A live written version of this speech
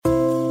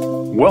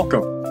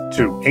Welcome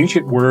to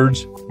Ancient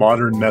Words,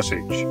 Modern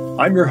Message.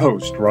 I'm your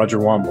host, Roger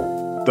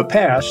Womble. The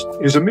past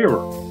is a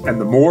mirror, and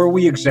the more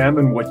we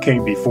examine what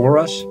came before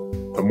us,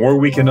 the more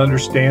we can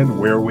understand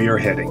where we are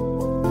heading.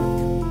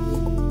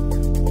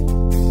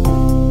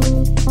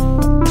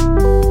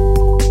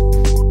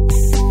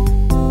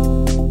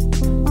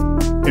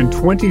 In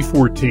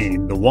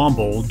 2014, the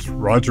Wombolds,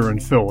 Roger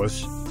and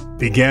Phyllis,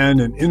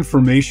 began an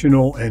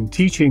informational and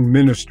teaching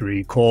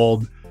ministry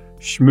called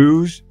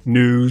Schmooze,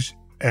 News,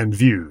 and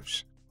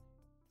Views.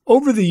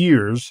 Over the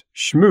years,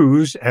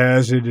 Schmooze,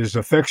 as it is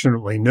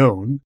affectionately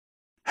known,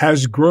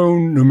 has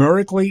grown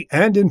numerically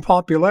and in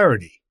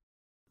popularity,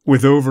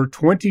 with over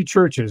 20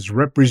 churches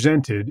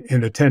represented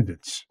in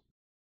attendance.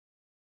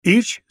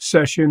 Each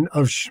session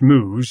of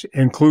Schmooze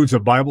includes a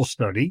Bible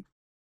study,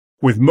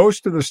 with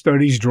most of the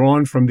studies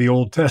drawn from the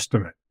Old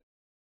Testament,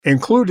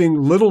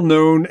 including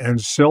little-known and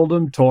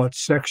seldom-taught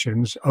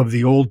sections of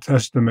the Old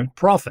Testament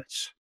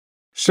prophets.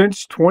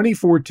 Since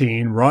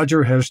 2014,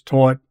 Roger has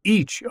taught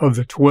each of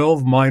the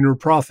 12 minor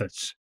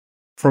prophets,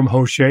 from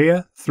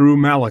Hosea through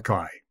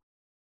Malachi.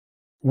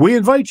 We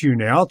invite you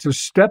now to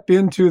step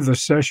into the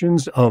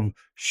sessions of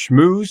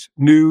Schmooze,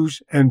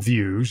 News, and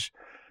Views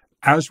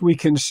as we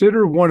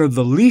consider one of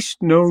the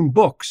least-known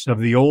books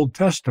of the Old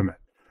Testament,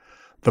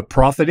 the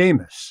prophet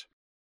Amos,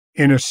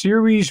 in a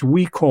series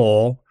we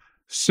call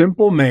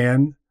Simple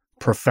Man,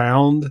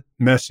 Profound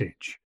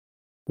Message.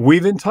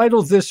 We've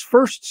entitled this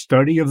first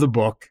study of the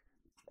book,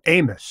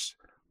 Amos,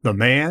 the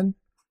Man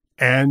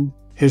and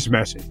His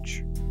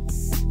Message.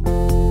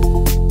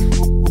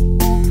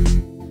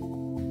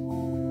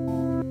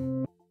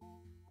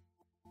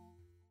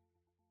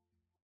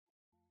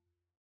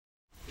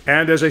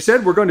 And as I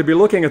said, we're going to be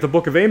looking at the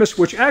book of Amos,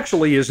 which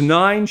actually is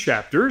 9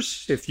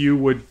 chapters. If you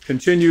would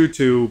continue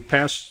to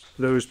pass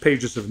those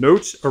pages of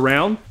notes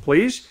around,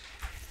 please.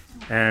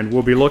 And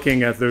we'll be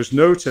looking at those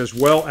notes as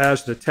well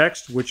as the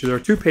text, which there are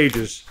 2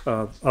 pages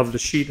of the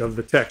sheet of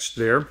the text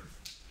there.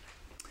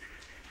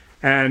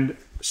 And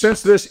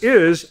since this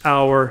is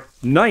our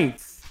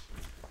 9th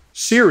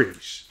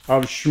series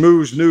of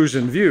Schmooze, News,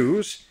 and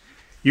Views,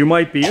 you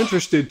might be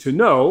interested to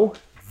know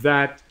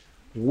that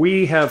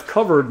we have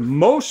covered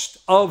most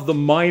of the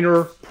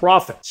minor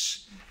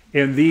prophets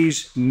in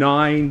these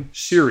 9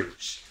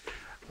 series.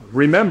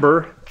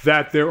 Remember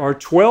that there are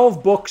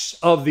 12 books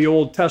of the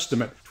Old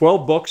Testament,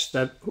 12 books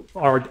that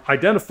are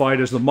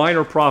identified as the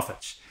minor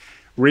prophets.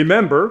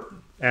 Remember,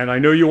 and I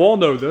know you all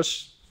know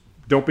this,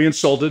 don't be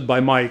insulted by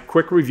my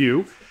quick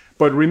review,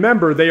 but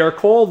remember they are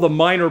called the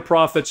minor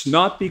prophets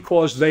not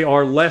because they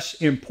are less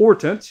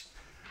important,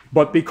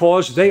 but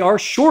because they are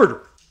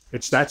shorter.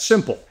 It's that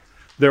simple.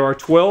 There are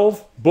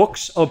 12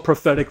 books of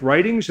prophetic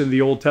writings in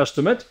the Old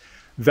Testament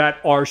that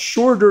are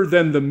shorter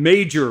than the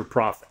major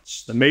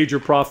prophets. The major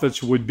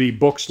prophets would be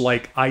books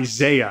like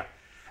Isaiah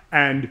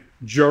and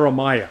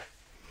Jeremiah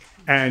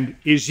and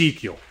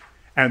Ezekiel.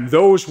 And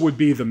those would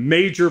be the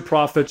major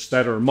prophets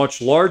that are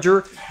much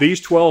larger.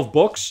 These 12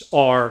 books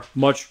are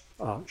much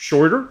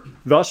shorter,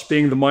 thus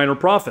being the minor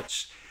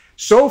prophets.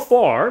 So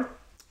far,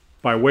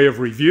 by way of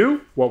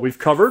review, what we've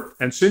covered,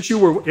 and since you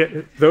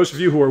were, those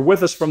of you who were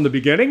with us from the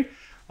beginning,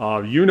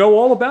 you know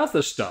all about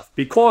this stuff,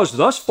 because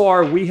thus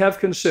far we have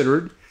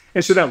considered,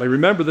 incidentally,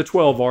 remember the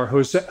 12 are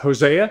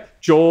Hosea,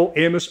 Joel,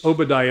 Amos,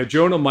 Obadiah,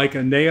 Jonah,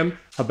 Micah, Nahum,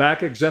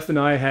 Habakkuk,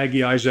 Zephaniah,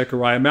 Haggai,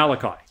 Zechariah,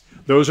 Malachi.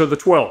 Those are the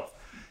 12.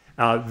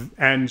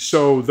 And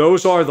so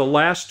those are the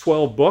last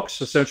 12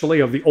 books,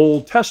 essentially, of the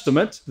Old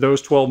Testament, those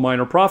 12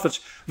 minor prophets.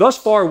 Thus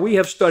far, we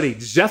have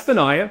studied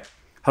Zephaniah,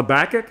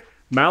 Habakkuk,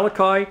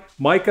 Malachi,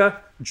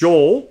 Micah,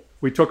 Joel.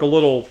 We took a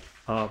little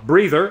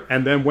breather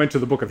and then went to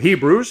the book of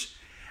Hebrews,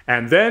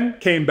 and then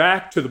came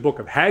back to the book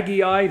of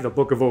Haggai, the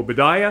book of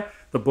Obadiah,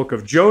 the book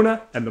of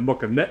Jonah, and the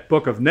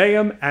book of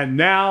Nahum, and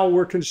now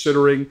we're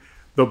considering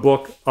the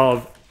book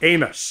of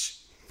Amos.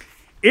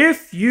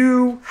 If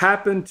you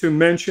happen to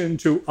mention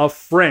to a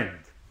friend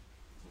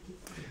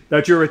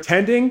that you're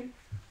attending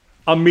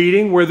a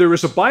meeting where there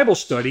is a Bible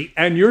study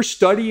and you're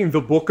studying the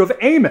book of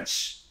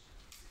Amos,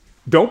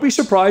 don't be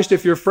surprised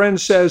if your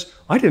friend says,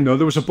 "I didn't know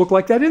there was a book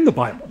like that in the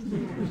Bible."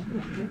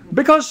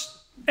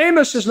 Because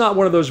Amos is not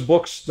one of those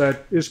books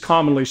that is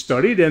commonly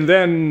studied,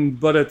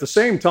 but at the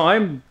same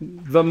time,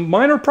 the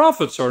minor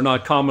prophets are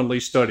not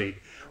commonly studied,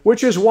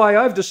 which is why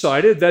I've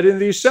decided that in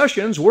these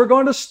sessions, we're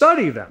going to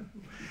study them.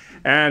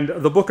 And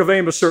the book of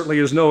Amos certainly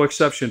is no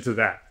exception to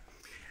that.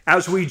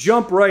 As we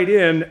jump right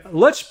in,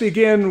 let's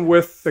begin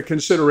with the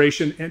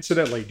consideration.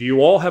 Incidentally, do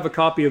you all have a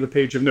copy of the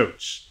page of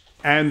notes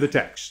and the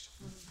text?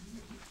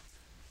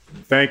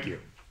 Thank you.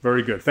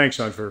 Very good. Thanks,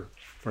 Son, for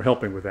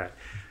helping with that.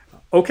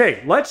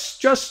 Okay, let's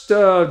just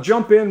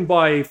jump in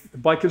by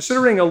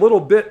considering a little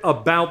bit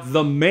about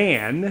the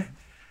man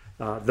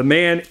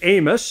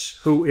Amos,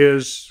 who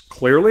is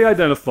clearly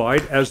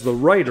identified as the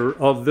writer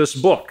of this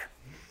book.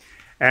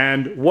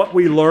 And what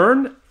we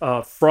learn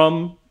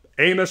from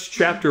Amos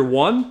chapter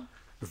 1,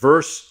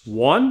 verse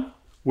 1,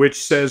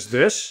 which says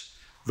this: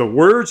 "The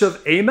words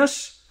of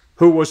Amos,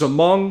 who was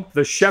among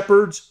the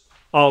shepherds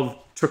of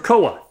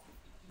Tekoa."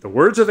 The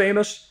words of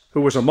Amos,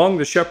 who was among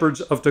the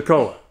shepherds of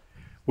Tekoa.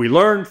 We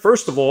learn,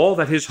 first of all,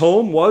 that his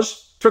home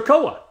was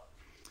Tekoa.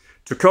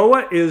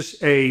 Tekoa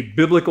is a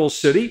biblical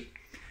city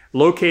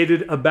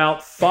located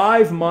about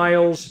 5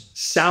 miles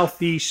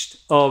southeast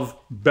of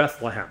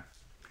Bethlehem.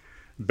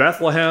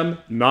 Bethlehem,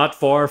 not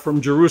far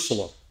from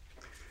Jerusalem.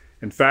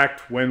 In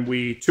fact, when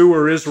we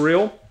tour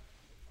Israel,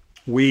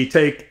 we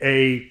take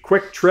a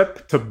quick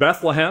trip to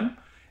Bethlehem.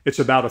 It's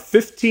about a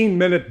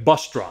 15-minute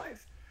bus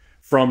drive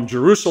from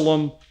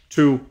Jerusalem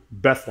to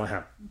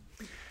Bethlehem.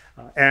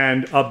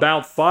 And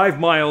about 5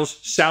 miles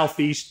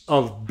southeast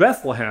of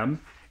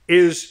Bethlehem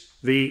is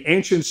the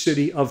ancient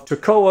city of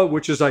Tekoa,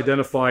 which is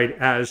identified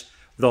as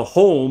the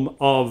home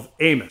of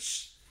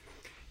Amos.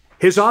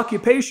 His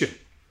occupation,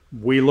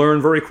 we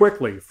learn very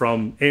quickly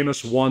from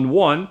Amos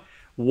 1:1,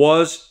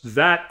 was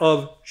that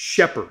of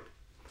shepherd.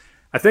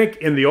 I think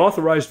in the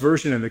Authorized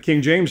Version and the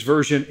King James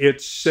Version, it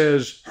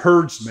says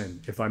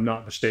herdsman, if I'm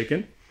not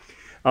mistaken.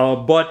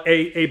 But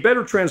a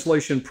better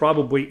translation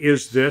probably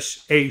is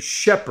this: a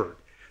shepherd,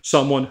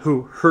 someone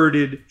who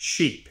herded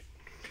sheep.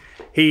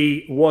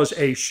 He was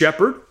a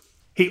shepherd.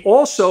 He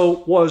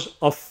also was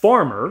a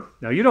farmer.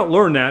 Now, you don't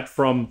learn that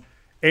from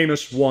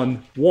Amos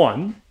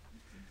 1:1,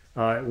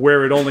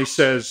 where it only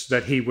says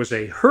that he was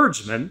a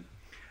herdsman.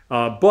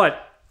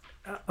 But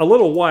a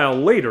little while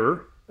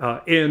later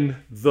in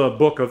the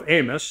book of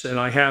Amos, and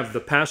I have the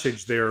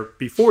passage there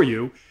before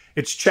you,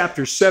 it's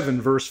chapter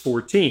 7, verse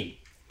 14,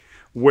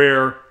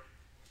 where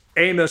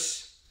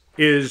Amos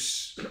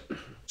is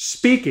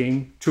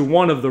speaking to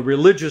one of the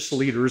religious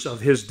leaders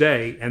of his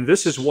day, and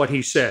this is what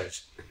he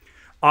says: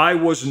 I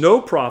was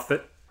no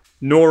prophet,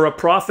 nor a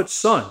prophet's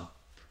son,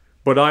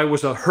 but I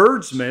was a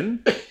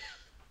herdsman,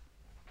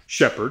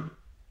 shepherd,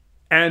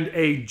 and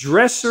a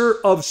dresser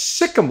of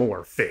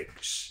sycamore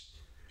figs.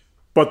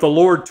 But the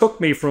Lord took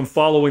me from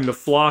following the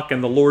flock,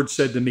 and the Lord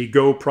said to me,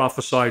 go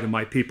prophesy to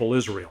my people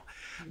Israel.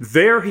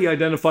 There he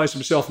identifies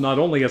himself not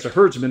only as a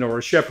herdsman or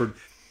a shepherd,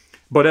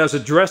 but as a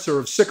dresser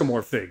of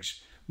sycamore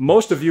figs.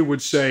 Most of you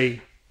would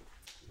say,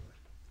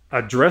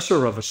 a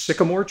dresser of a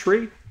sycamore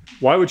tree?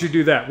 Why would you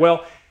do that?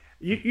 Well,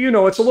 you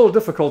know, it's a little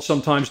difficult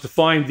sometimes to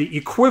find the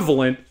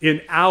equivalent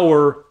in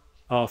our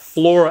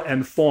flora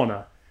and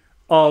fauna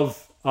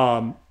of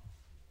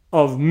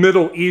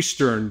Middle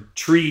Eastern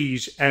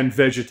trees and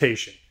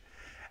vegetation.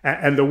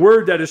 And the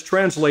word that is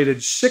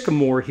translated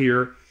sycamore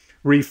here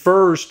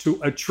refers to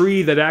a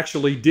tree that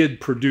actually did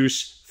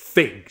produce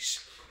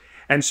figs.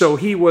 And so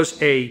he was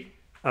a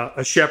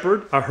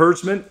shepherd, a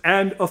herdsman,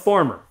 and a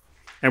farmer.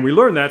 And we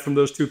learn that from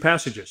those two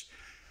passages.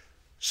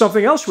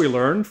 Something else we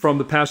learn from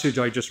the passage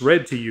I just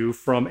read to you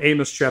from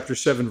Amos chapter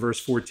 7, verse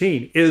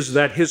 14, is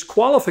that his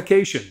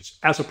qualifications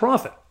as a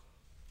prophet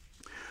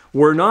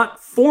were not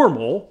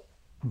formal,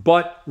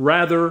 but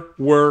rather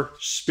were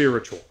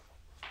spiritual.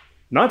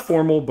 Not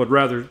formal, but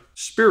rather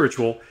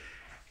spiritual.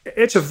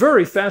 It's a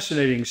very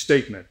fascinating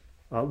statement.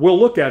 We'll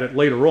look at it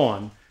later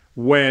on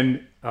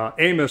when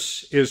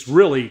Amos is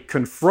really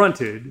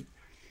confronted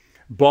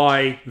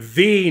by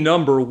the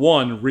number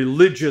one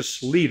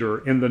religious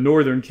leader in the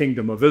northern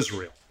kingdom of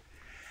Israel.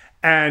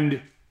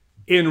 And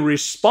in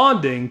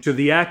responding to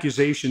the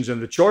accusations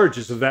and the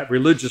charges of that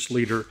religious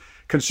leader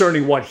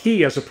concerning what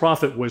he as a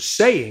prophet was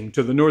saying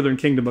to the northern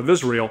kingdom of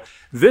Israel,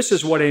 this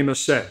is what Amos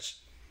says.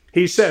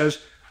 He says,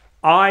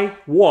 I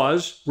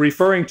was,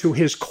 referring to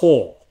his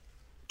call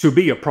to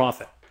be a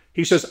prophet.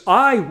 He says,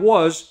 I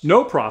was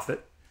no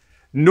prophet,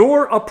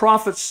 nor a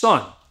prophet's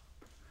son.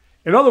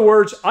 In other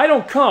words, I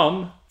don't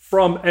come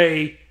from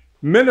a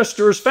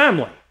minister's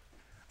family.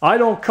 I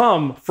don't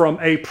come from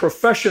a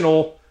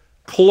professional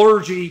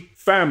clergy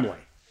family.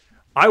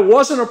 I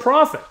wasn't a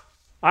prophet.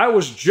 I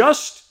was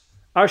just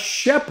a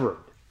shepherd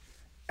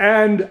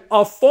and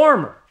a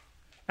farmer.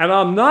 And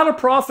I'm not a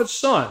prophet's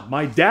son.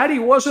 My daddy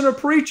wasn't a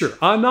preacher.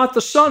 I'm not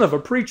the son of a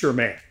preacher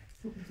man.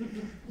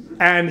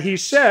 And he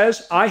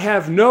says, I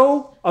have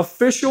no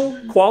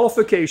official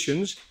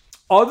qualifications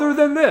other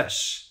than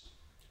this.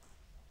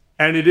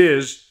 And it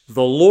is,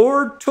 the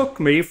Lord took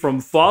me from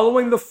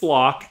following the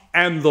flock,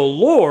 and the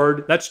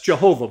Lord, that's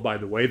Jehovah, by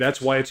the way. That's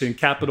why it's in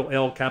capital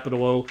L,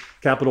 capital O,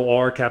 capital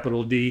R,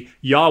 capital D,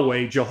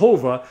 Yahweh,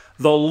 Jehovah.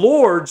 The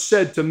Lord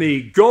said to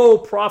me, go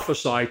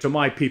prophesy to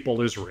my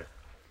people Israel.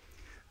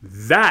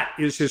 That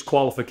is his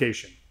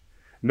qualification.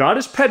 Not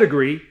his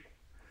pedigree,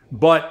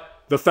 but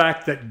the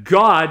fact that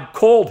God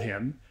called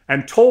him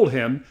and told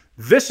him,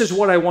 this is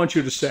what I want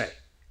you to say.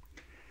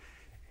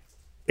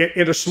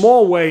 In a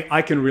small way,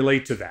 I can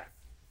relate to that.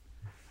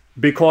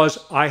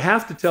 Because I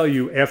have to tell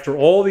you, after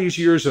all these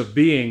years of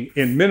being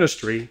in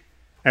ministry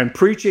and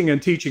preaching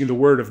and teaching the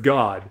Word of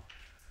God,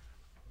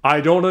 I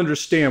don't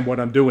understand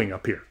what I'm doing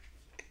up here.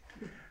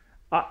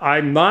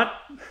 I'm not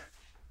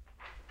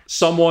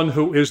someone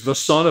who is the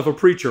son of a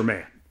preacher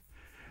man.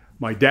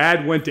 My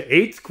dad went to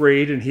 8th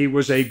grade and he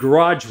was a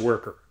garage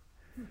worker.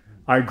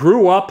 I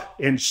grew up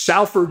in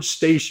Salford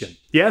Station.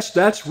 Yes,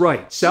 that's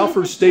right,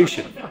 Salford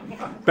Station.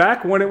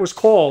 Back when it was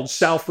called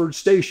Salford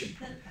Station.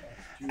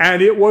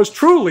 And it was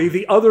truly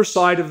the other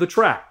side of the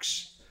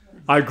tracks.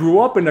 I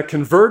grew up in a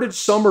converted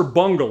summer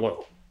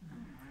bungalow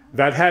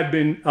that had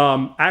been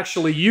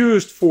actually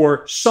used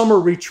for summer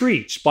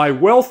retreats by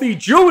wealthy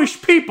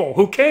Jewish people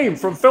who came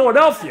from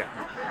Philadelphia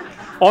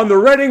on the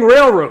Reading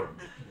Railroad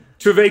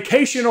to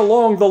vacation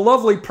along the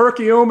lovely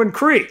Perkiomen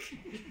Creek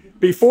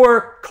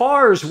before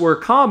cars were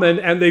common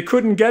and they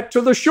couldn't get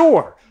to the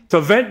shore,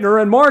 to Ventnor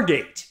and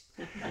Margate.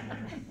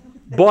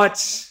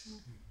 But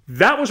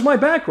that was my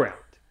background.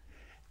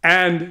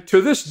 And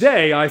to this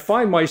day, I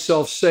find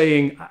myself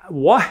saying,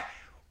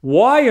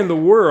 why in the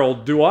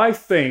world do I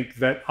think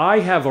that I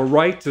have a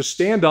right to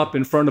stand up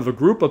in front of a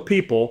group of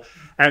people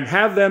and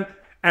have them,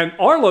 and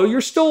Arlo,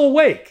 you're still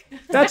awake.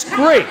 That's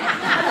great.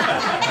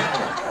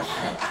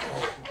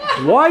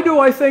 Why do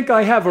I think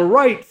I have a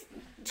right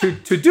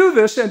to do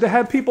this and to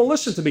have people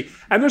listen to me?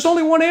 And there's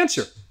only one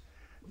answer.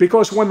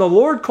 Because when the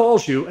Lord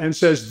calls you and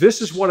says,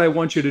 this is what I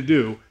want you to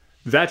do,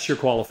 that's your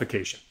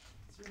qualification.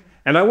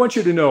 And I want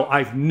you to know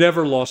I've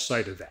never lost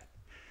sight of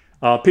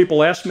that.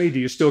 People ask me, do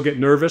you still get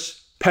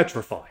nervous?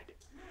 Petrified.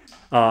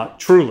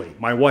 Truly,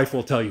 my wife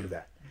will tell you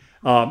that.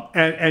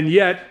 And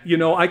yet, you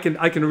know, I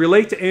can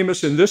relate to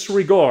Amos in this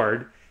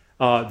regard,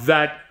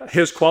 that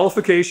his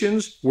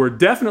qualifications were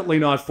definitely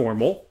not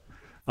formal,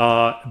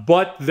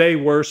 but they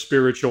were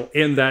spiritual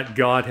in that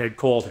God had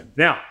called him.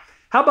 Now,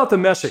 how about the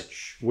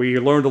message? We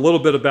learned a little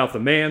bit about the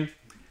man.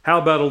 How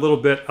about a little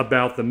bit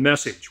about the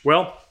message?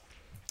 Well,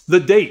 the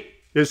date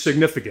is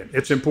significant.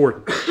 It's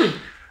important.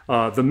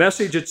 The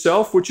message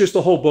itself, which is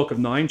the whole book of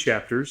 9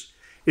 chapters,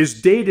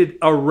 is dated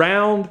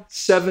around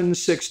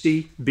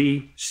 760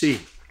 BC.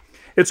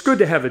 It's good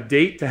to have a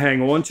date to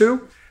hang on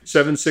to,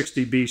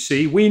 760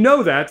 BC. We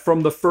know that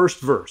from the first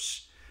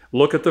verse.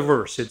 Look at the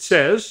verse. It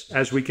says,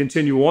 as we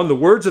continue on, the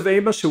words of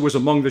Amos, who was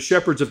among the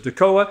shepherds of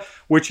Tekoa,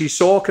 which he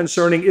saw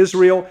concerning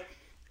Israel,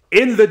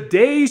 in the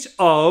days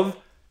of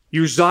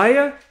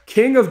Uzziah,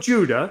 king of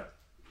Judah,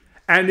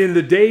 and in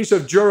the days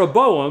of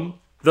Jeroboam,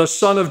 the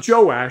son of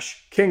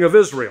Joash, king of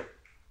Israel.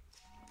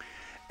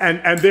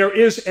 And there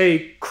is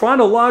a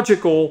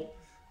chronological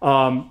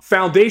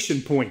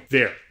foundation point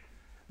there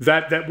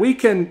that we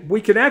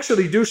can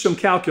actually do some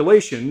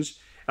calculations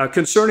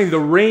concerning the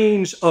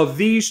reigns of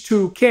these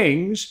two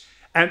kings,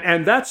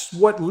 and that's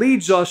what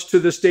leads us to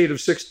this date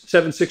of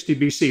 760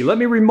 BC. Let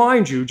me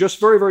remind you just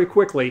very, very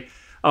quickly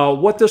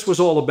what this was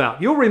all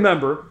about. You'll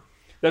remember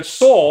that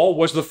Saul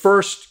was the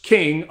first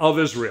king of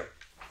Israel.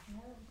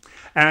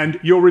 And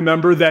you'll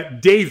remember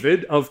that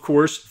David, of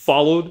course,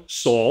 followed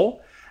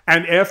Saul.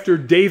 And after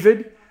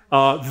David,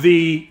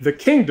 the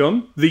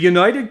kingdom, the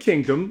United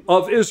Kingdom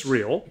of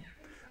Israel,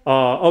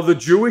 of the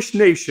Jewish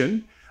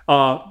nation,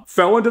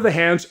 fell into the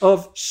hands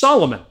of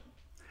Solomon.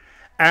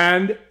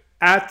 And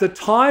at the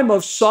time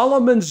of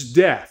Solomon's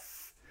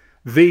death,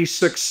 the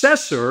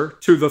successor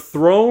to the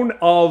throne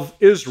of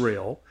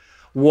Israel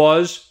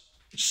was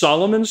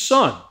Solomon's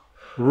son,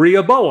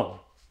 Rehoboam.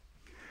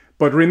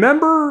 But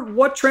remember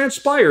what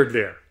transpired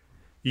there.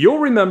 You'll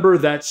remember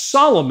that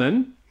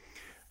Solomon,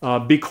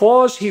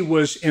 because he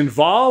was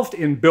involved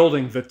in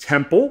building the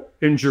temple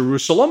in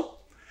Jerusalem,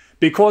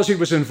 because he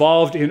was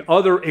involved in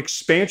other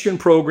expansion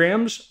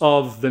programs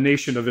of the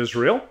nation of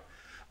Israel,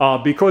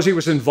 because he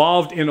was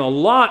involved in a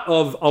lot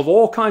of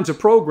all kinds of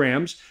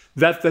programs,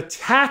 that the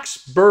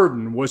tax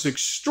burden was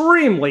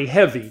extremely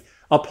heavy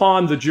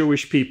upon the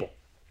Jewish people.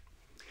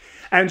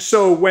 And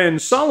so when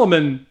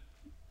Solomon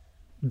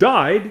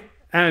died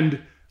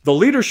and the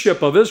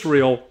leadership of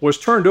Israel was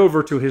turned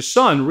over to his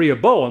son,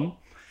 Rehoboam,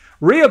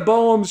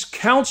 Rehoboam's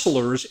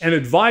counselors and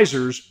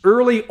advisors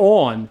early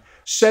on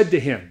said to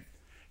him,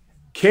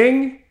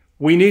 King,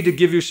 we need to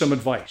give you some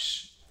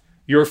advice.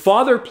 Your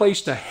father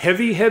placed a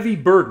heavy, heavy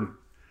burden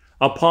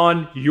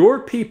upon your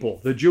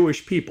people, the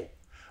Jewish people.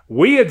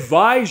 We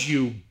advise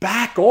you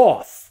back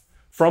off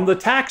from the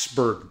tax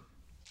burden.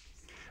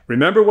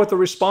 Remember what the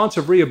response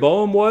of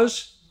Rehoboam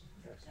was?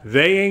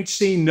 They ain't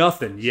seen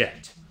nothing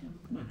yet.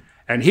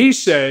 And he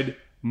said,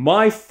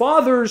 my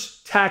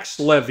father's tax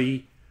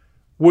levy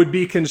would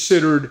be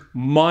considered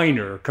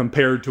minor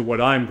compared to what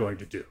I'm going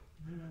to do.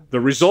 The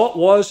result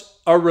was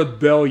a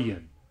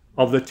rebellion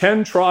of the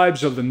 10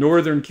 tribes of the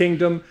northern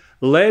kingdom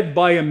led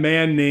by a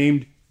man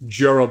named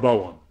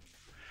Jeroboam.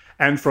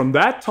 And from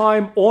that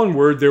time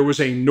onward, there was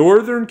a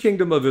northern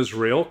kingdom of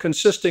Israel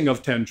consisting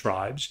of 10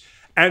 tribes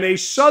and a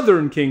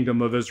southern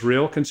kingdom of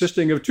Israel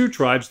consisting of 2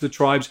 tribes, the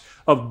tribes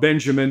of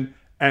Benjamin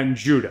and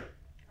Judah.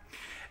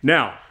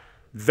 Now,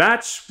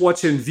 that's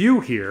what's in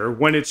view here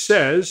when it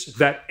says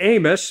that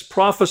Amos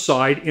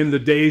prophesied in the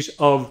days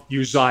of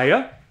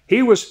Uzziah.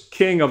 He was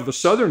king of the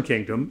southern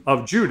kingdom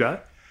of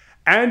Judah.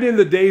 And in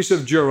the days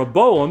of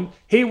Jeroboam,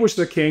 he was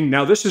the king.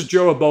 Now, this is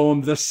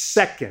Jeroboam the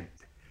second,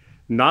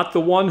 not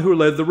the one who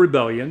led the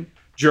rebellion.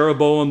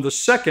 Jeroboam the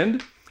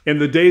second, in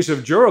the days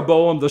of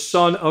Jeroboam, the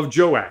son of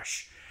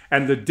Joash.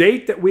 And the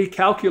date that we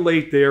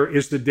calculate there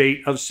is the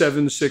date of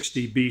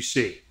 760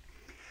 BC.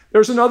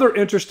 There's another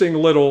interesting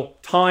little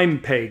time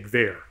peg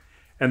there,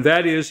 and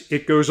that is,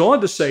 it goes on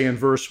to say in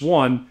verse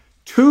 1,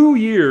 2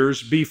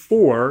 years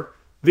before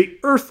the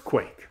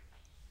earthquake.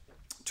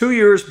 2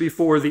 years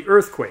before the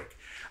earthquake.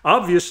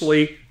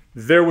 Obviously,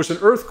 there was an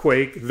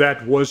earthquake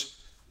that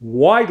was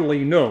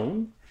widely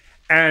known,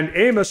 and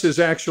Amos is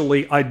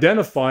actually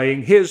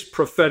identifying his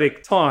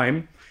prophetic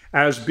time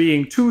as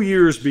being 2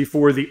 years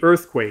before the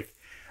earthquake.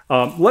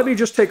 Let me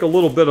just take a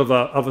little bit of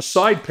a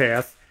side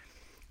path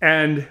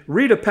and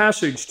read a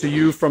passage to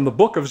you from the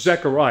book of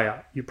Zechariah.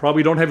 You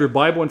probably don't have your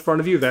Bible in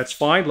front of you. That's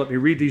fine. Let me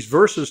read these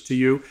verses to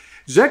you.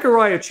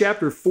 Zechariah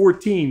chapter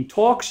 14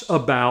 talks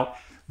about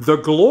the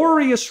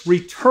glorious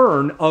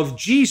return of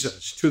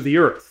Jesus to the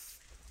earth.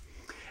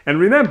 And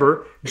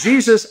remember,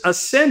 Jesus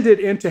ascended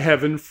into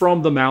heaven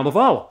from the Mount of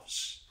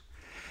Olives.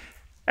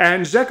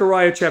 And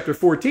Zechariah chapter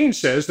 14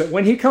 says that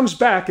when he comes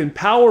back in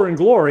power and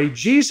glory,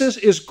 Jesus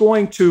is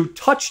going to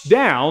touch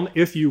down,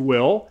 if you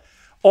will,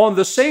 on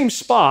the same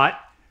spot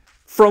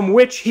from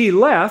which he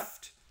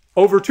left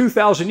over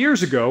 2,000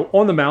 years ago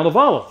on the Mount of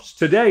Olives.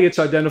 Today, it's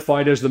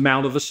identified as the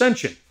Mount of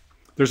Ascension.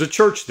 There's a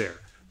church there,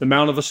 the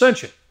Mount of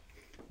Ascension.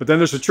 But then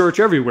there's a church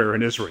everywhere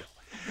in Israel.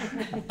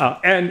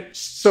 And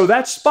so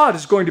that spot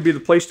is going to be the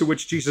place to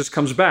which Jesus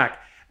comes back.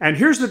 And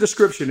here's the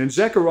description in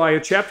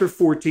Zechariah chapter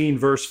 14,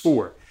 verse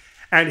 4.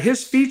 And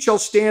his feet shall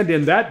stand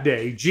in that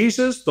day,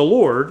 Jesus, the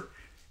Lord,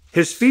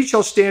 his feet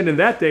shall stand in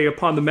that day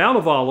upon the Mount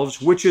of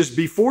Olives, which is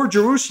before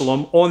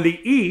Jerusalem on the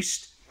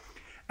east,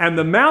 and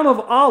the Mount of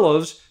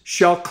Olives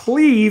shall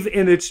cleave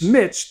in its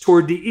midst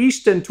toward the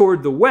east and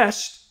toward the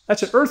west.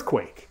 That's an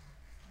earthquake.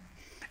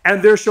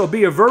 And there shall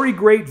be a very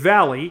great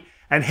valley,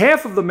 and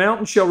half of the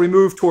mountain shall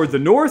remove toward the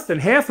north,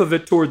 and half of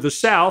it toward the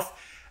south.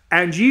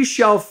 And ye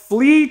shall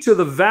flee to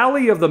the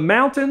valley of the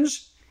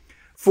mountains,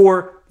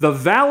 for the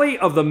valley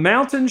of the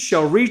mountains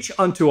shall reach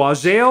unto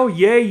Azel.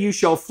 Yea, ye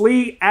shall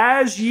flee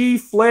as ye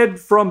fled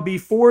from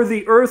before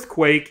the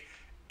earthquake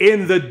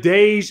in the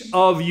days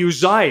of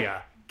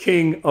Uzziah,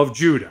 king of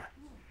Judah.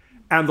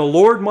 And the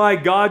Lord my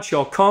God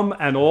shall come,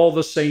 and all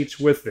the saints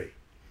with thee.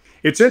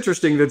 It's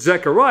interesting that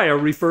Zechariah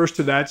refers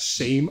to that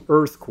same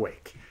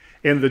earthquake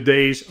in the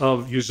days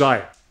of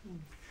Uzziah.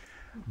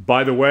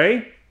 By the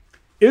way,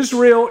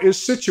 Israel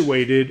is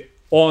situated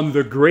on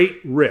the Great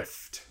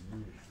Rift.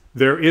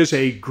 There is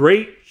a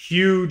great,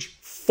 huge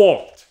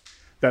fault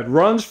that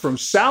runs from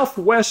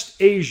Southwest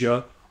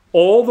Asia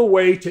all the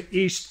way to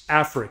East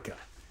Africa.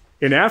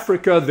 In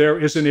Africa, there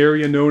is an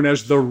area known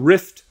as the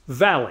Rift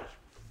Valley.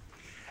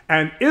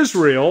 And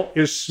Israel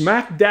is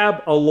smack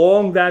dab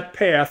along that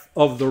path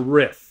of the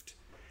rift.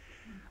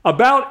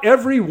 About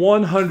every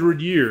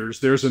 100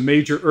 years, there's a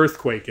major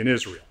earthquake in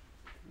Israel.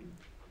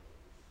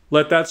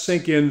 Let that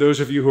sink in,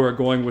 those of you who are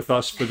going with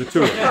us for the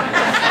tour.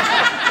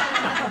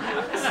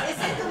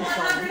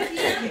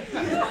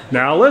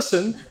 Now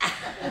listen,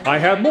 I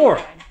have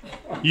more.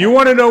 You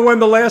want to know when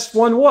the last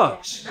one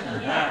was?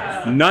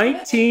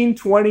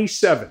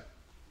 1927,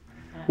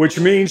 which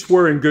means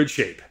we're in good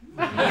shape.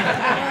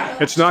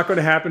 It's not going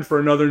to happen for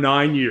another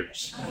 9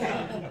 years.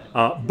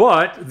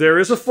 But there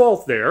is a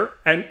fault there.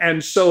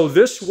 And so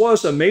this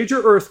was a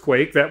major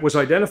earthquake that was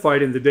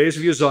identified in the days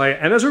of Uzziah.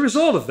 And as a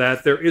result of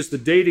that, there is the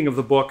dating of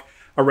the book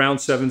around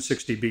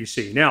 760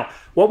 BC. Now,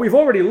 what we've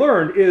already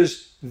learned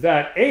is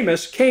that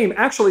Amos came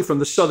actually from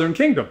the southern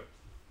kingdom.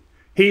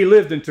 He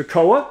lived in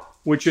Tekoa,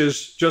 which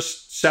is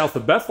just south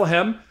of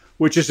Bethlehem,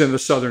 which is in the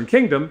southern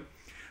kingdom.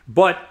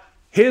 But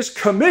his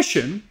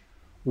commission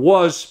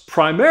was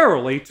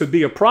primarily to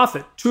be a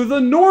prophet to the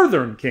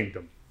northern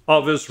kingdom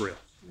of Israel.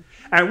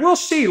 And we'll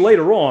see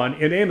later on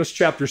in Amos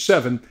chapter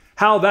 7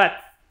 how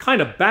that kind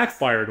of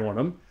backfired on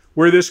him,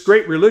 where this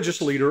great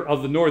religious leader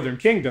of the northern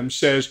kingdom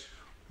says,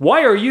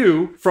 why are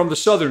you from the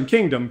southern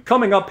kingdom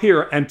coming up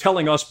here and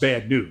telling us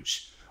bad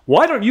news?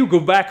 Why don't you go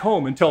back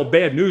home and tell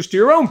bad news to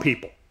your own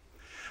people?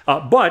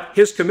 But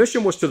his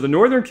commission was to the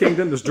northern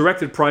kingdom. It was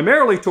directed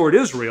primarily toward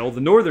Israel, the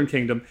northern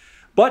kingdom.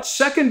 But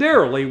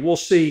secondarily, we'll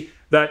see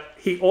that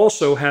he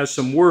also has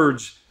some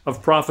words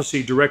of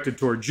prophecy directed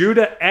toward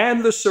Judah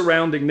and the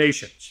surrounding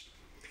nations.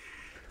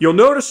 You'll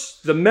notice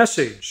the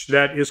message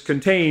that is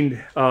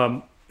contained,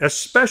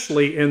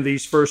 especially in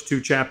these first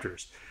two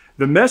chapters.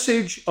 The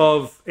message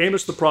of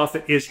Amos the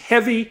prophet is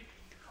heavy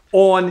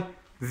on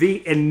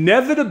the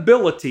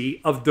inevitability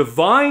of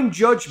divine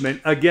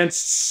judgment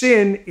against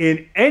sin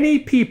in any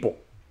people,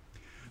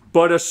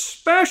 but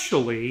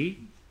especially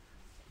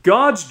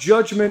God's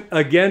judgment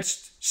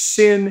against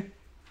sin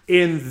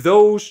in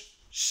those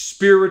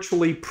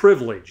spiritually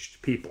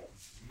privileged people.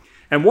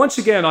 And once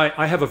again,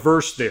 I have a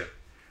verse there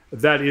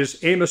that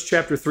is Amos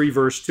chapter 3,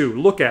 verse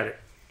 2. Look at it.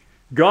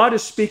 God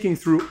is speaking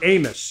through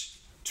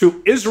Amos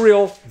to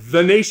Israel,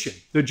 the nation,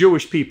 the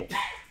Jewish people.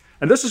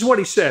 And this is what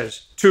he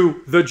says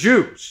to the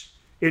Jews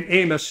in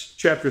Amos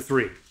chapter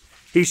 3.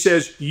 He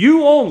says,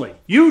 you only,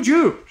 you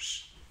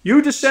Jews,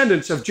 you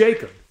descendants of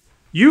Jacob,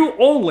 you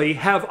only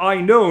have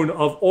I known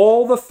of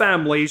all the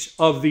families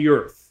of the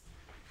earth.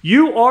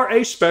 You are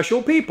a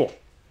special people.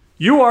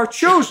 You are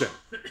chosen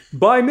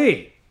by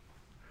me.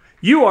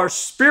 You are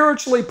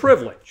spiritually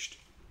privileged.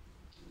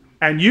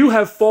 And you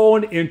have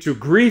fallen into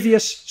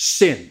grievous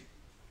sin.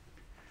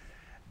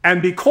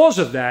 And because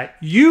of that,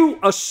 you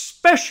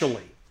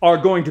especially are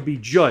going to be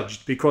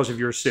judged because of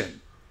your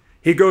sin.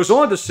 He goes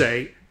on to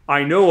say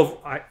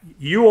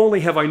you only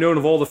have I known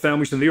of all the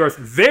families in the earth.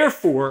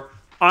 Therefore,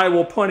 I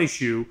will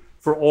punish you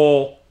for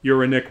all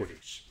your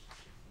iniquities.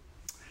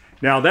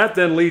 Now, that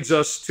then leads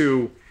us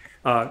to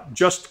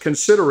just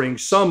considering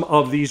some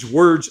of these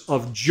words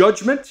of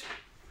judgment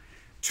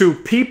to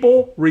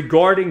people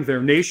regarding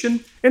their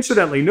nation.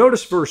 Incidentally,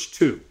 notice verse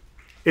 2.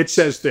 It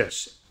says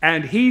this,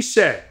 and he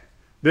said,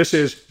 this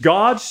is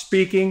God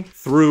speaking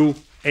through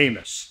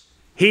Amos.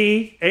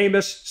 He,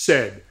 Amos,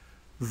 said,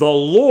 the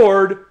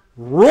Lord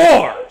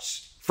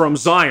roars from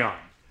Zion.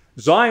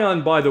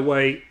 Zion, by the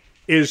way,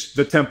 is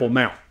the Temple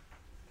Mount,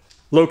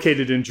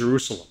 located in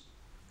Jerusalem.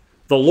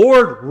 The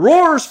Lord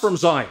roars from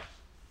Zion.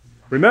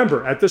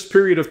 Remember, at this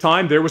period of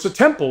time, there was a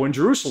temple in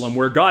Jerusalem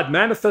where God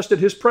manifested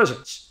his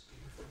presence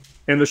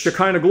in the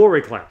Shekinah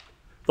glory cloud.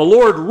 The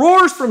Lord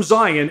roars from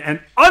Zion and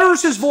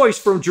utters his voice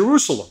from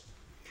Jerusalem.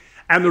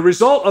 And the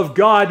result of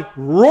God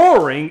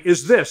roaring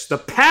is this: the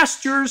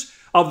pastures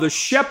of the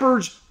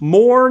shepherds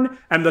mourn,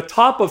 and the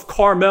top of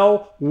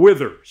Carmel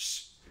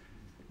withers.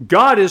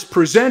 God is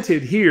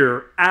presented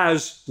here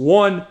as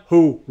one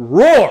who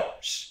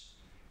roars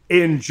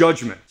in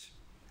judgment.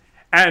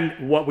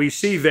 And what we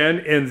see then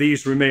in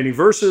these remaining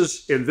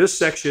verses in this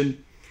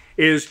section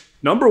is,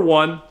 number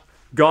one,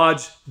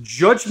 God's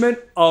judgment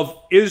of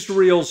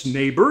Israel's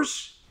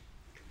neighbors,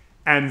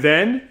 and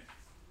then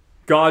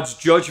God's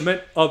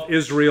judgment of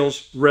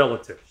Israel's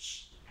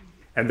relatives.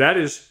 And that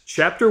is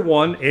chapter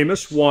 1,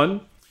 Amos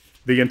 1,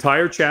 the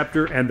entire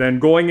chapter, and then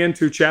going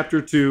into chapter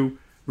 2,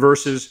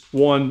 verses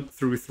 1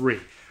 through 3.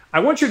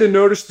 I want you to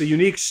notice the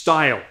unique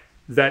style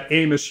that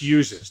Amos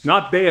uses.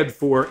 Not bad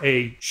for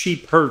a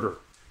sheep herder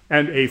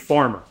and a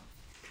farmer.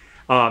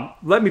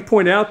 Let me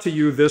point out to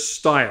you this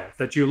style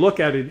that you look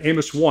at in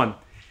Amos 1.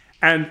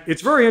 And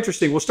it's very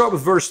interesting. We'll start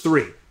with verse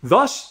 3.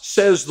 Thus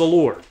says the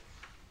Lord,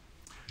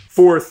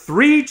 for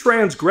 3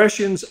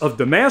 transgressions of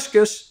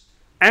Damascus,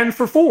 and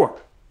for 4,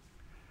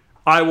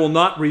 I will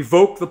not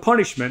revoke the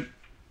punishment,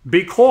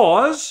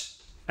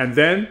 because, and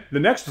then the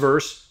next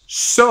verse,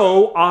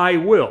 so I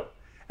will.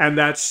 And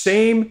that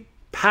same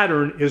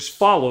pattern is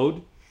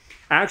followed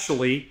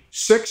actually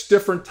 6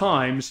 different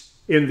times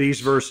in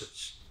these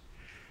verses.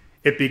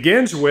 It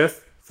begins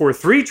with, for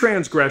 3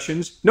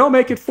 transgressions, no,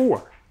 make it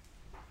 4.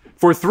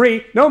 For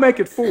 3, no, make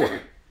it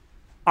 4.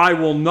 I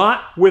will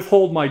not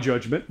withhold my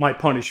judgment, my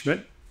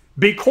punishment,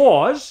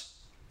 because,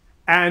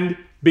 and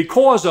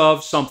because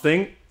of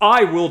something,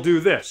 I will do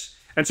this.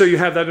 And so you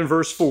have that in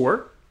verse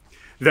 4.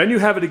 Then you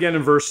have it again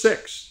in verse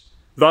 6.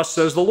 Thus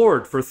says the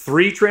Lord, for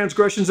 3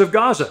 transgressions of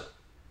Gaza,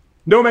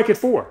 no, make it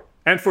 4.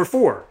 And for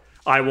 4,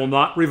 I will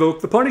not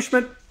revoke the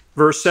punishment.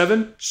 Verse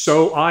 7,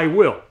 so I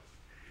will.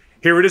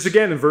 Here it is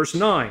again in verse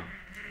 9.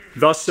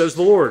 Thus says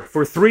the Lord,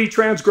 for 3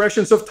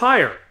 transgressions of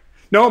Tyre,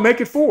 no, make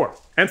it 4.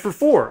 And for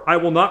 4, I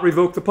will not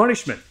revoke the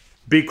punishment,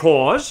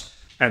 because,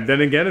 and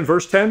then again in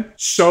verse 10,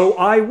 so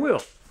I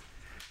will.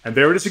 And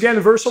there it is again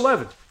in verse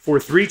 11, for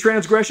 3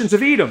 transgressions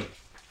of Edom,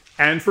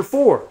 and for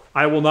 4,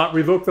 I will not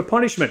revoke the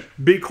punishment,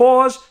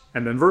 because,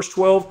 and then verse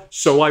 12,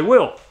 so I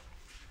will.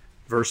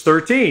 Verse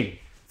 13,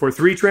 for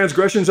 3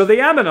 transgressions of the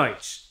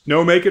Ammonites,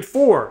 no, make it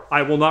 4,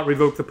 I will not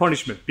revoke the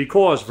punishment,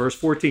 because, verse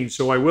 14,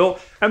 so I will.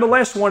 And the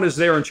last one is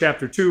there in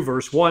chapter 2,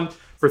 verse 1,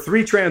 for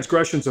 3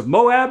 transgressions of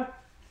Moab,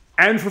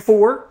 and for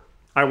 4,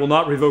 I will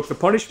not revoke the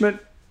punishment,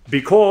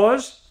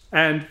 because,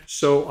 and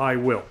so I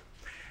will.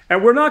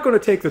 And we're not going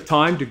to take the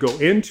time to go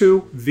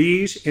into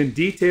these in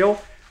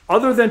detail,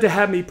 other than to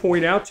have me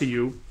point out to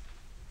you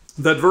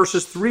that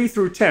verses 3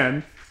 through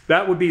 10,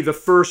 that would be the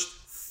first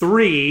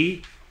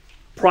 3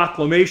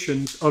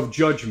 proclamations of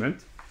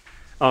judgment.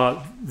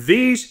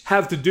 These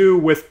have to do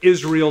with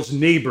Israel's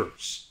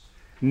neighbors,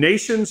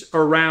 nations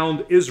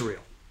around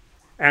Israel.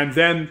 And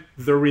then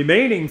the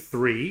remaining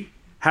 3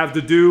 have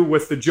to do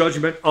with the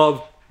judgment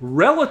of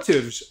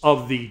relatives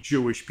of the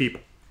Jewish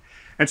people.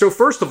 And so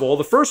first of all,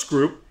 the first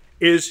group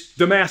is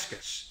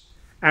Damascus.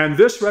 And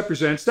this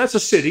represents, that's a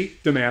city,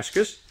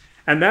 Damascus,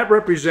 and that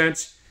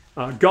represents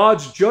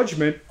God's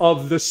judgment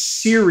of the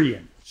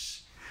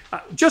Syrians.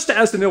 Just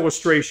as an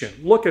illustration,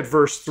 look at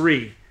verse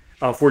 3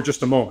 for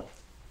just a moment.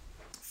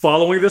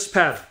 Following this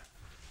pattern,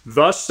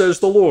 thus says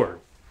the Lord,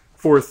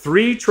 for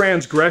 3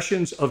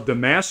 transgressions of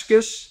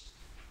Damascus,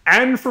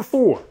 and for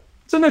 4.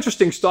 It's an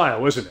interesting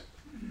style, isn't it?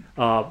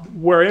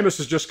 Where Amos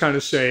is just kind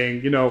of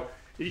saying, you know,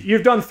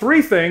 you've done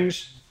 3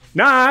 things.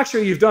 No,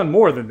 actually, you've done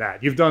more than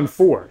that. You've done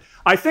 4.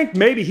 I think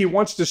maybe he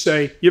wants to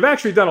say, you've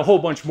actually done a whole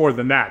bunch more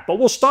than that, but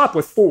we'll stop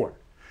with 4.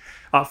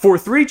 For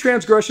 3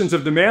 transgressions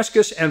of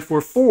Damascus, and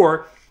for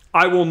 4,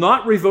 I will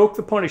not revoke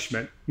the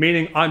punishment,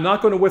 meaning I'm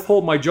not going to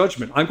withhold my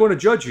judgment. I'm going to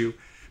judge you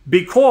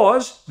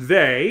because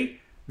they,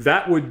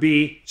 that would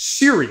be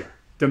Syria.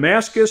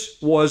 Damascus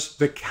was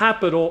the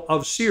capital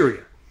of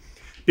Syria.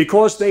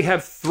 Because they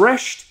have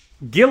threshed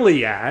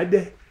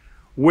Gilead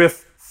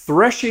with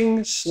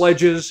threshing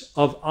sledges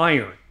of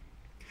iron.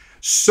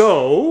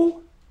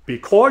 So,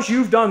 because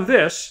you've done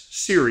this,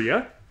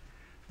 Syria,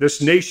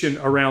 this nation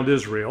around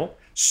Israel,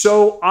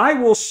 so I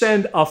will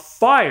send a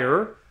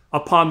fire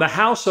upon the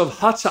house of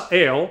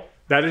Hazael,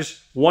 that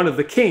is one of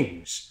the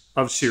kings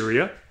of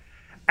Syria,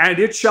 and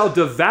it shall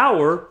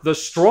devour the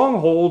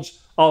strongholds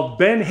of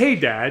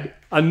Ben-Hadad,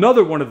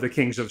 another one of the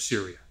kings of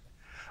Syria.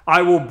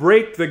 I will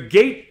break the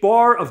gate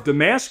bar of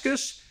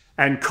Damascus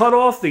and cut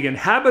off the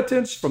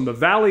inhabitants from the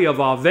valley of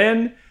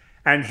Aven,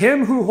 and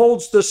him who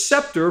holds the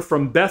scepter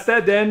from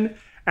Beth-Eden,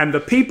 and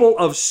the people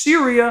of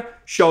Syria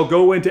shall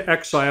go into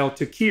exile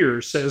to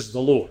Kir, says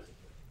the Lord.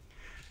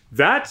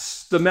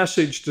 That's the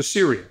message to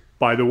Syria.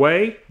 By the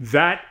way,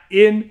 that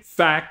in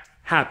fact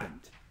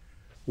happened.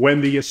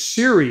 When the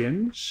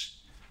Assyrians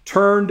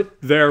turned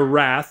their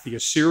wrath, the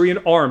Assyrian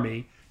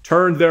army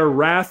turned their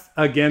wrath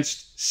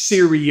against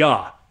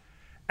Syria,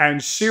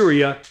 and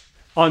Syria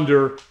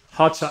under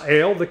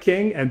Hazael the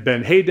king and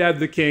Ben-Hadad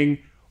the king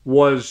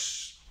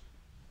was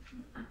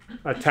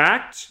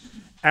attacked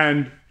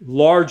and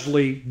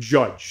largely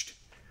judged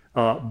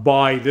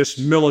by this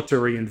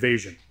military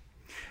invasion.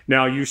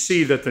 Now you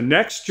see that the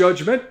next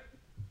judgment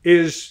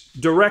is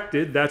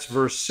directed, that's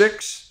verse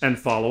 6 and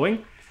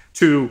following,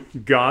 to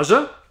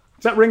Gaza.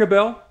 Does that ring a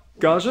bell?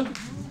 Gaza?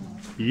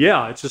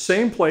 Yeah, it's the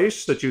same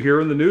place that you hear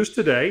in the news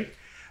today.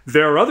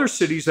 There are other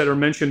cities that are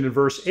mentioned in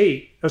verse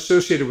 8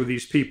 associated with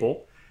these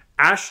people: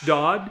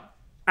 Ashdod,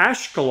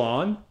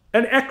 Ashkelon,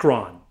 and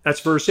Ekron.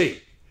 That's verse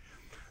 8.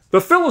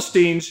 The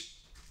Philistines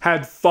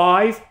had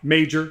 5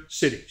 major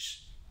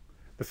cities.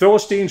 The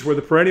Philistines were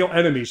the perennial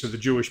enemies of the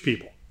Jewish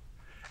people.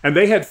 And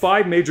they had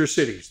 5 major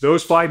cities.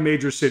 Those 5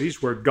 major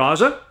cities were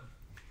Gaza,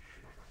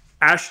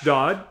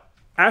 Ashdod,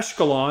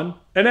 Ashkelon,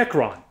 and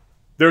Ekron.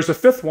 There's a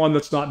 5th one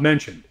that's not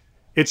mentioned.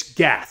 It's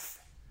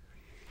Gath.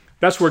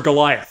 That's where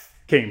Goliath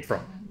came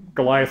from,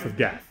 Goliath of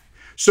Gath.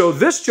 So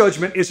this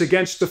judgment is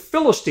against the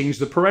Philistines,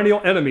 the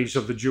perennial enemies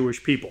of the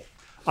Jewish people,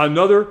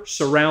 another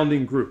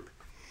surrounding group.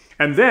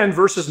 And then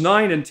verses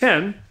 9 and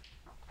 10,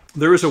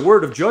 there is a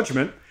word of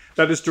judgment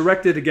that is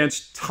directed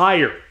against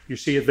Tyre. You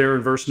see it there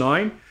in verse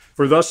 9.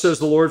 For thus says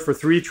the Lord, for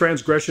 3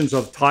 transgressions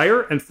of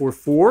Tyre and for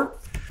 4.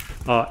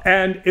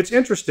 And it's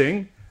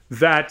interesting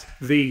that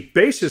the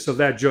basis of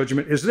that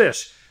judgment is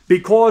this: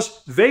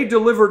 because they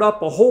delivered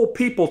up a whole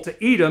people to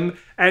Edom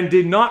and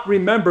did not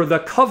remember the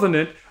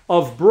covenant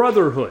of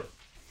brotherhood.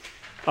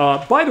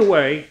 By the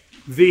way,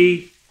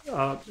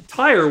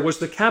 Tyre was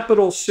the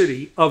capital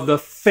city of the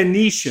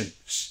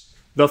Phoenicians.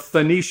 The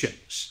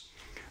Phoenicians.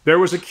 There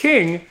was a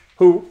king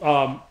who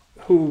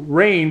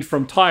reigned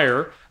from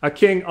Tyre, a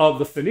king of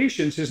the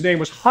Phoenicians. His name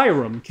was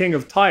Hiram, king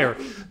of Tyre.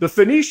 The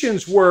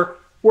Phoenicians were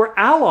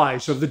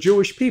allies of the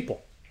Jewish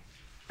people.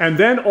 And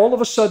then all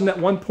of a sudden, at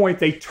one point,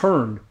 they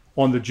turned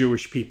on the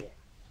Jewish people.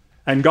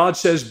 And God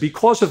says,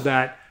 because of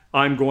that,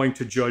 I'm going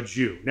to judge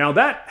you. Now,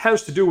 that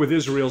has to do with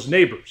Israel's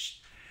neighbors.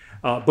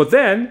 But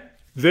then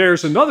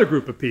there's another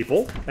group of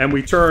people, and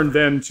we turn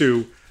then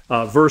to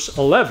verse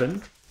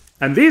 11.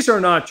 And these are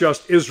not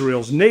just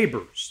Israel's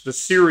neighbors, the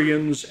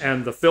Syrians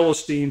and the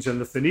Philistines and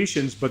the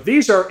Phoenicians, but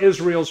these are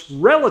Israel's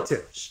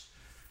relatives.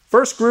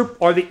 First group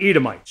are the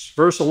Edomites.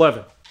 Verse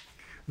 11.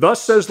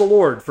 Thus says the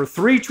Lord, for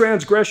 3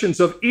 transgressions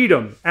of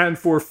Edom, and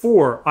for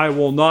 4 I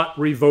will not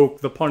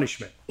revoke the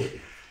punishment.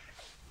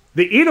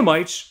 The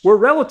Edomites were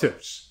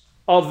relatives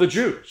of the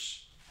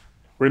Jews.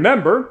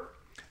 Remember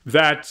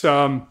that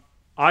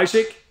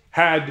Isaac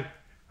had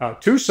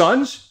 2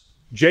 sons,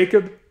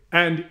 Jacob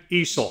and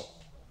Esau.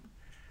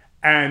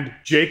 And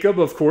Jacob,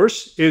 of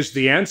course, is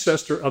the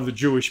ancestor of the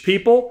Jewish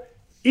people.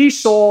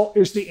 Esau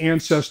is the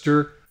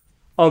ancestor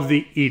of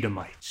the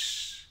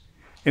Edomites.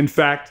 In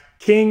fact,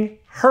 King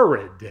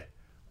Herod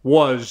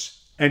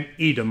was an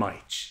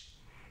Edomite.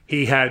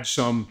 He had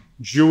some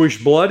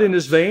Jewish blood in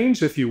his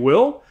veins, if you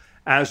will,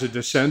 as a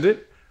descendant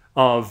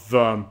of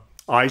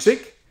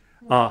Isaac,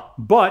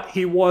 but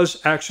he was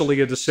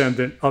actually a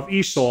descendant of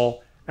Esau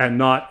and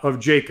not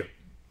of Jacob.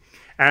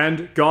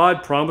 And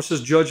God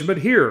promises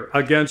judgment here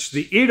against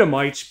the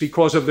Edomites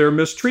because of their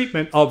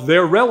mistreatment of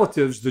their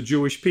relatives, the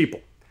Jewish people.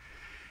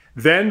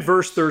 Then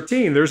verse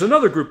 13, there's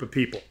another group of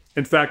people.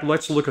 In fact,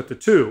 let's look at the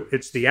 2.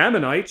 It's the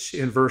Ammonites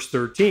in verse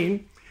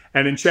 13.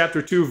 And in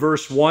chapter 2,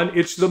 verse 1,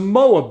 it's the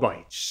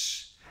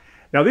Moabites.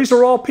 Now, these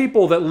are all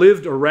people that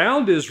lived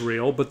around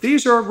Israel, but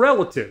these are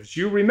relatives.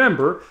 You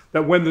remember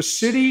that when the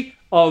city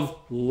of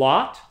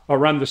Lot,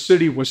 around the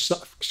city was,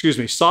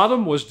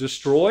 Sodom was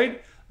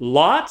destroyed,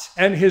 Lot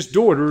and his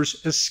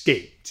daughters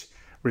escaped.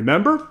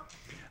 Remember?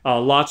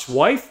 Lot's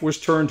wife was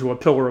turned to a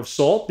pillar of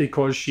salt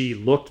because she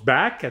looked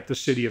back at the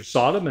city of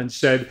Sodom and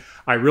said,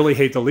 I really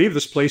hate to leave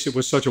this place. It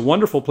was such a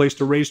wonderful place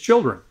to raise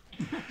children.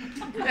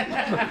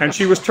 And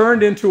she was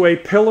turned into a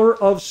pillar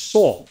of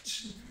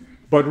salt.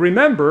 But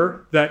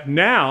remember that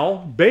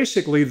now,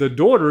 basically, the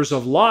daughters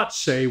of Lot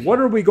say, what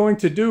are we going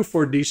to do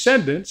for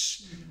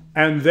descendants?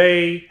 And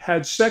they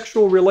had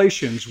sexual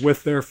relations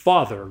with their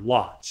father,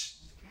 Lot.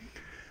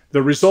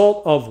 The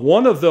result of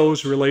one of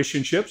those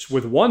relationships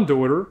with one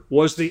daughter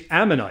was the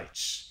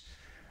Ammonites.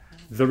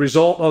 The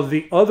result of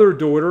the other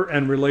daughter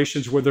and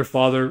relations with her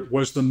father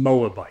was the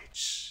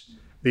Moabites.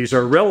 These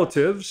are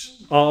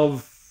relatives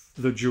of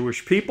the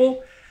Jewish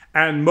people,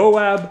 and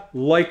Moab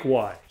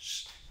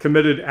likewise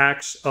committed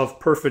acts of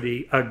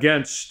perfidy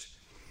against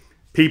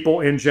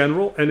people in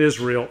general and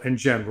Israel in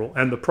general.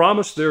 And the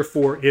promise,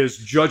 therefore, is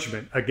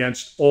judgment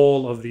against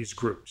all of these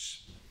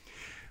groups.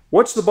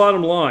 What's the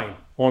bottom line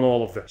on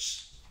all of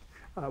this?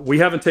 We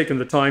haven't taken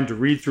the time to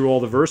read through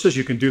all the verses.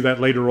 You can do that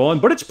later on,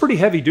 but it's pretty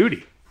heavy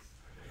duty.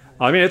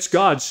 I mean, it's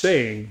God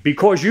saying,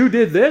 because you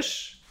did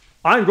this,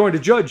 I'm going to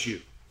judge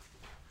you.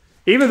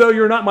 Even though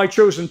you're not my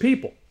chosen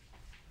people.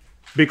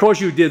 Because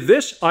you did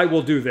this, I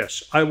will do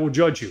this. I will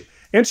judge you.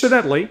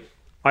 Incidentally,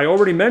 I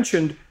already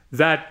mentioned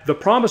that the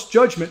promised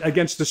judgment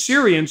against the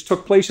Syrians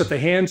took place at the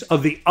hands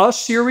of the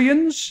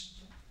Assyrians,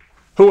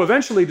 who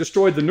eventually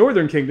destroyed the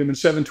northern kingdom in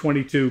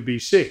 722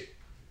 BC.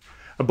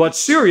 But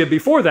Syria,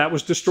 before that,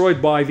 was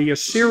destroyed by the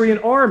Assyrian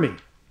army.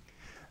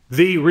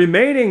 The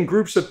remaining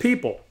groups of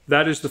people,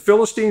 that is the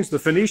Philistines, the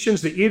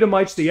Phoenicians, the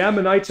Edomites, the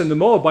Ammonites, and the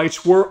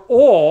Moabites, were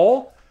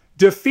all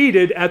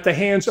defeated at the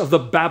hands of the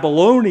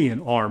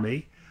Babylonian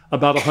army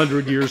about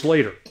 100 years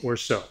later or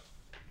so.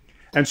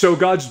 And so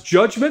God's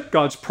judgment,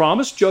 God's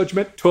promised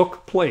judgment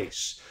took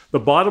place. The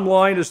bottom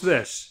line is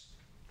this: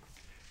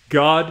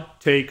 God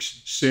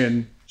takes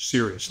sin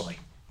seriously.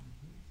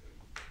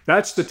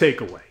 That's the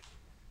takeaway.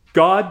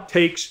 God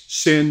takes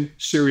sin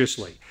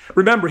seriously.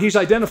 Remember, he's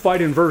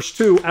identified in verse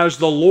 2 as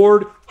the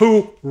Lord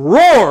who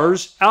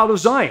roars out of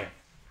Zion.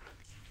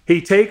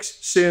 He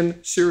takes sin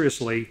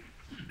seriously,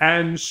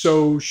 and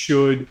so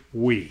should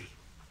we.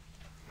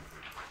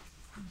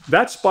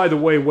 That's, by the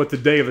way, what the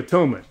Day of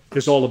Atonement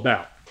is all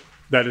about.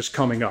 That is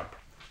coming up.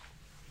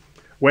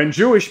 When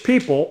Jewish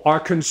people are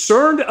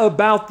concerned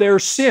about their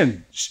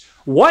sins,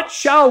 what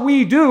shall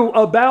we do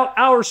about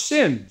our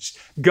sins?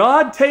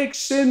 God takes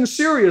sin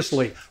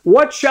seriously.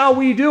 What shall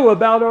we do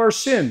about our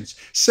sins?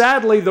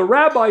 Sadly, the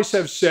rabbis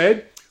have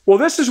said, well,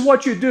 this is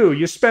what you do.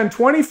 You spend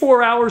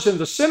 24 hours in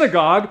the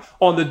synagogue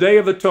on the Day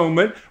of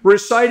Atonement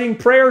reciting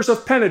prayers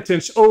of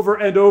penitence over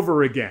and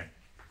over again.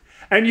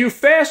 And you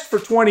fast for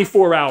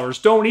 24 hours.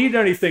 Don't eat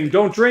anything.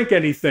 Don't drink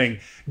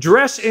anything.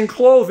 Dress in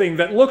clothing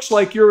that looks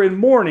like you're in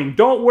mourning.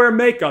 Don't wear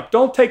makeup.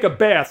 Don't take a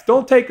bath.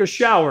 Don't take a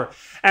shower.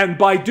 And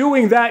by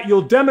doing that,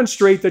 you'll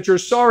demonstrate that you're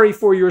sorry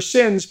for your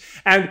sins.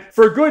 And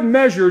for good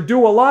measure,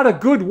 do a lot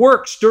of good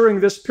works during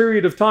this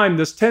period of time,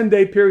 this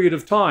 10-day period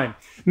of time.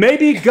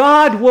 Maybe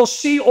God will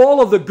see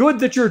all of the good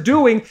that you're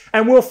doing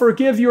and will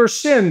forgive your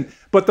sin.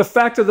 But the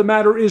fact of the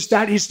matter is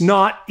that is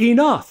not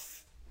enough.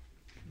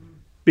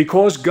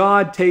 Because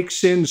God takes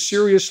sin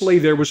seriously,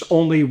 there was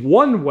only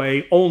one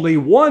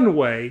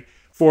way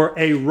for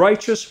a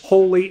righteous,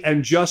 holy,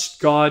 and just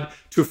God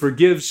to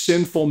forgive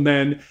sinful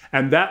men,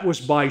 and that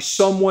was by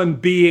someone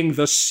being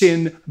the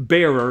sin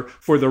bearer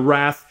for the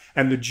wrath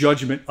and the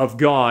judgment of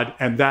God,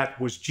 and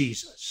that was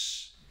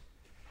Jesus.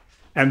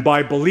 And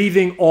by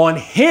believing on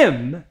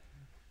him,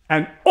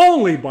 and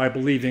only by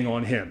believing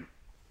on him,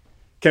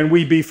 can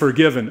we be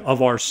forgiven of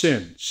our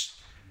sins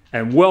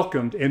and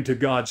welcomed into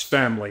God's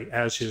family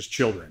as his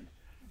children.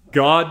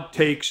 God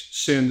takes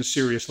sin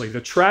seriously.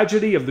 The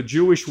tragedy of the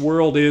Jewish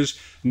world is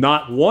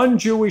not one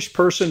Jewish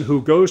person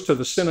who goes to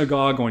the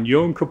synagogue on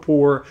Yom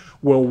Kippur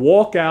will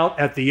walk out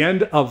at the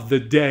end of the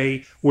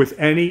day with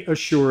any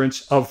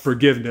assurance of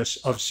forgiveness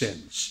of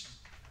sins.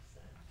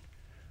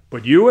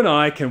 But you and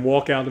I can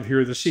walk out of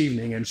here this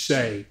evening and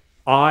say,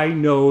 I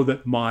know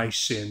that my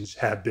sins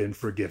have been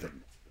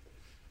forgiven.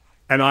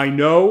 And I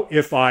know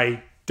if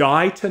I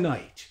die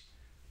tonight,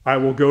 I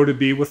will go to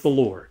be with the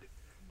Lord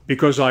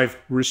because I've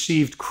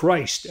received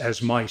Christ as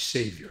my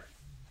Savior.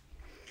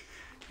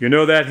 You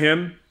know that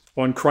hymn,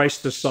 On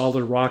Christ the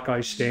solid rock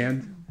I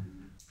stand,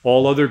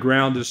 all other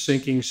ground is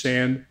sinking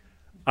sand?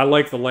 I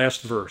like the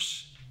last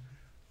verse.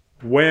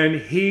 When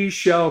he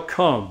shall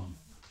come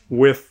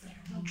with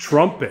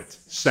trumpet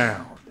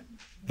sound,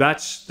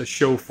 that's the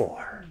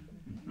shofar.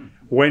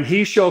 When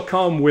he shall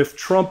come with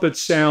trumpet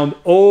sound,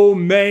 oh,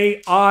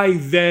 may I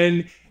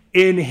then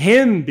in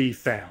him be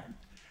found,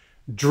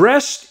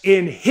 dressed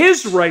in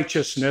his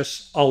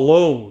righteousness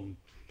alone,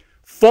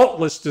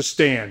 faultless to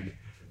stand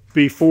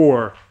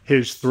before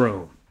his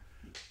throne.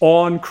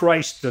 On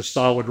Christ the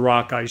solid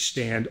rock I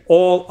stand.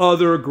 All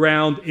other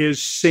ground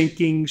is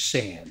sinking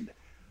sand.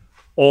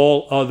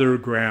 All other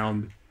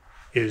ground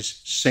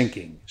is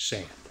sinking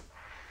sand.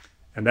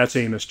 And that's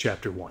Amos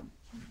chapter 1.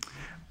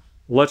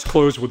 Let's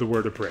close with a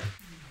word of prayer.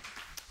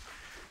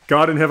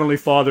 God and Heavenly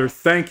Father,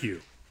 thank you.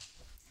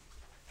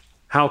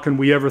 How can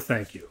we ever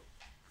thank you?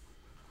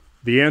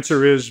 The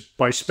answer is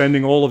by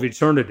spending all of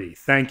eternity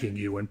thanking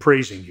you and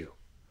praising you.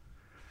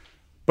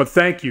 But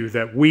thank you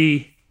that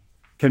we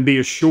can be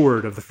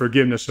assured of the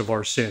forgiveness of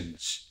our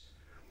sins.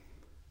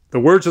 The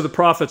words of the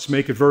prophets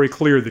make it very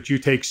clear that you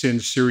take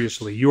sins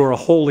seriously. You are a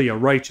holy, a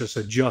righteous,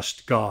 a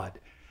just God.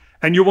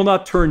 And you will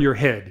not turn your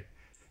head.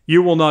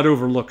 You will not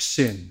overlook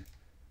sin.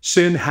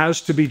 Sin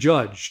has to be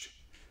judged.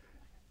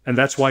 And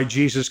that's why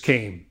Jesus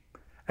came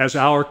as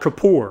our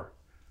Kippur,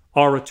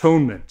 our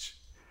atonement.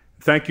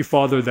 Thank you,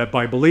 Father, that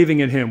by believing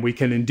in him, we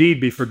can indeed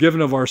be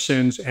forgiven of our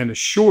sins and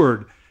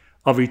assured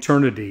of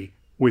eternity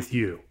with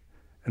you.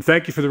 And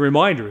thank you for the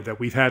reminder that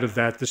we've had of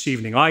that this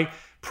evening. I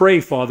pray,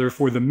 Father,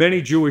 for the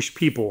many Jewish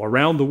people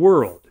around the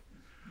world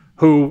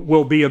who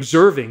will be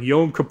observing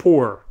Yom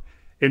Kippur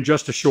in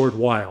just a short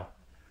while,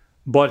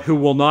 but who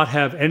will not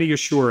have any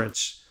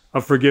assurance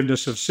of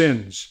forgiveness of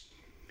sins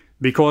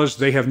because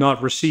they have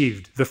not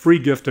received the free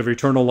gift of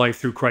eternal life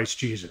through Christ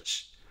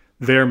Jesus,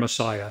 their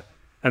Messiah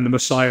and the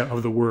Messiah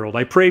of the world.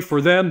 I pray for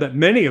them that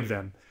many of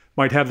them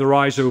might have their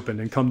eyes opened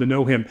and come to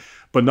know him,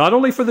 but not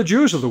only for the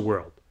Jews of the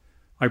world.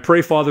 I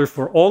pray, Father,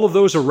 for all of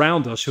those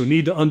around us who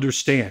need to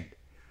understand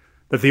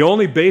that the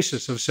only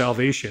basis of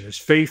salvation is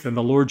faith in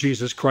the Lord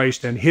Jesus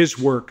Christ and his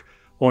work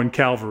on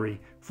Calvary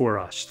for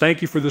us.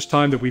 Thank you for this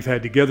time that we've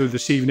had together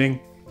this evening.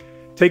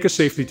 Take us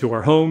safely to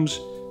our homes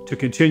to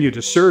continue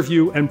to serve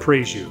you and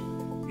praise you.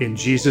 In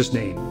Jesus'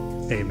 name,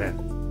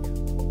 amen.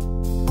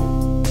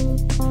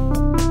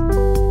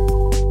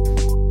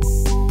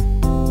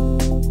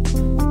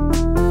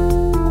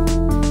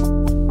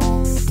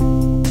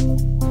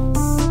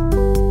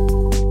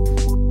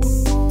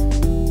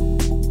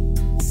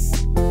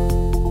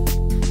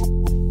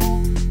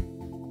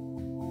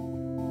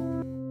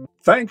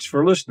 Thanks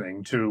for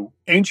listening to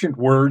Ancient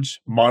Words,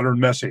 Modern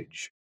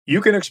Message.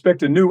 You can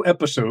expect a new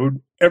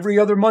episode every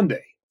other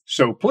Monday,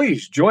 so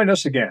please join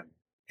us again.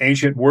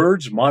 Ancient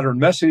Words, Modern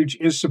Message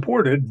is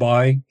supported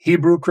by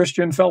Hebrew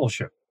Christian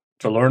Fellowship.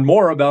 To learn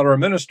more about our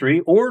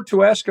ministry or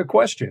to ask a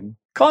question,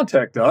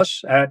 contact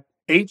us at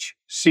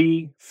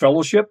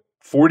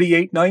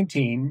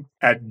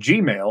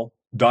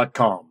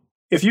hcfellowship4819@gmail.com.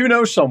 If you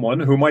know someone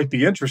who might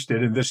be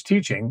interested in this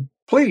teaching,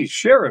 please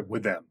share it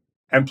with them.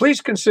 And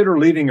please consider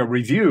leaving a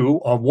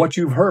review of what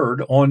you've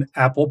heard on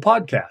Apple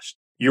Podcasts.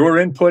 Your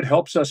input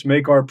helps us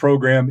make our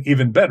program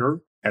even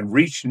better and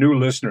reach new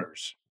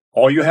listeners.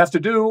 All you have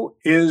to do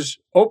is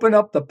open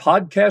up the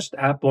podcast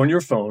app on your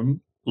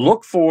phone,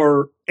 look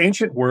for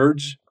Ancient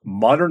Words,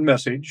 Modern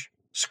Message,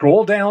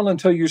 scroll down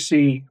until you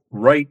see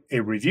Write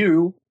a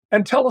Review,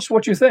 and tell us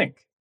what you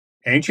think.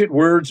 Ancient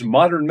Words,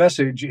 Modern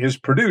Message is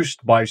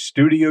produced by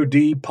Studio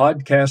D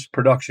Podcast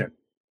Production.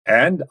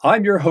 And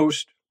I'm your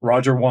host,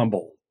 Roger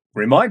Womble,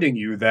 reminding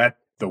you that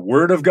the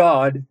Word of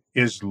God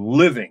is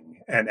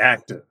living and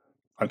active.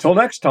 Until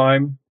next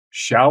time,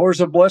 showers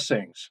of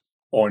blessings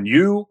on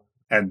you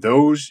and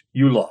those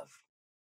you love.